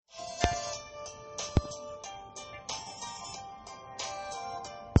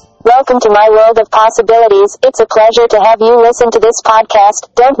Welcome to my world of possibilities. It's a pleasure to have you listen to this podcast.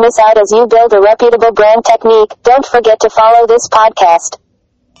 Don't miss out as you build a reputable brand technique. Don't forget to follow this podcast.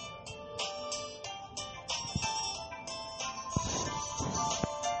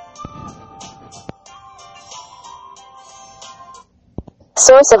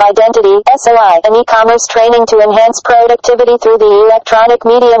 Source of Identity, SOI, an e-commerce training to enhance productivity through the electronic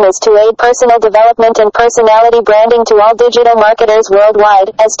medium is to aid personal development and personality branding to all digital marketers worldwide,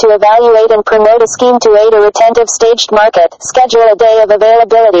 as to evaluate and promote a scheme to aid a retentive staged market. Schedule a day of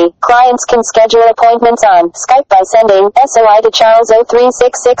availability. Clients can schedule appointments on Skype by sending SOI to Charles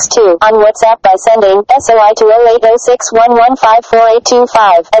 03662, on WhatsApp by sending SOI to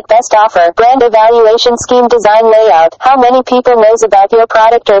 0806115485. At best offer, brand evaluation scheme design layout. How many people knows about your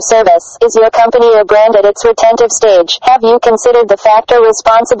product or service? Is your company or brand at its retentive stage? Have you considered the factor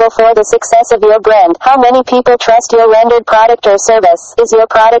responsible for the success of your brand? How many people trust your rendered product or service? Is your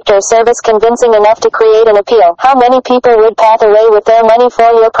product or service convincing enough to create an appeal? How many people would path away with their money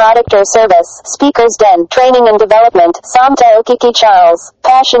for your product or service? Speakers Den, Training and Development, Samta Okiki Charles,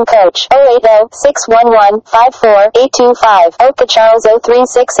 Passion Coach, 080-611-54825,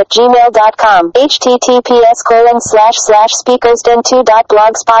 okacharles036@gmail.com,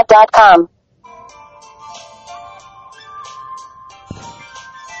 https://speakersden2.blogspot.com.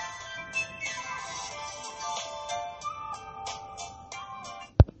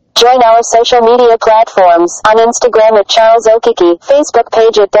 Join our social media platforms on Instagram at Charles Okiki, Facebook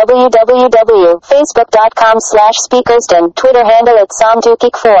page at www.facebook.com/speakersden, Twitter handle at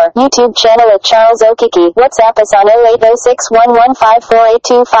Samtukik4, YouTube channel at Charles Okiki, WhatsApp us on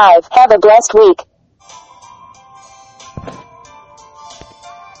 0806115485. Have a blessed week.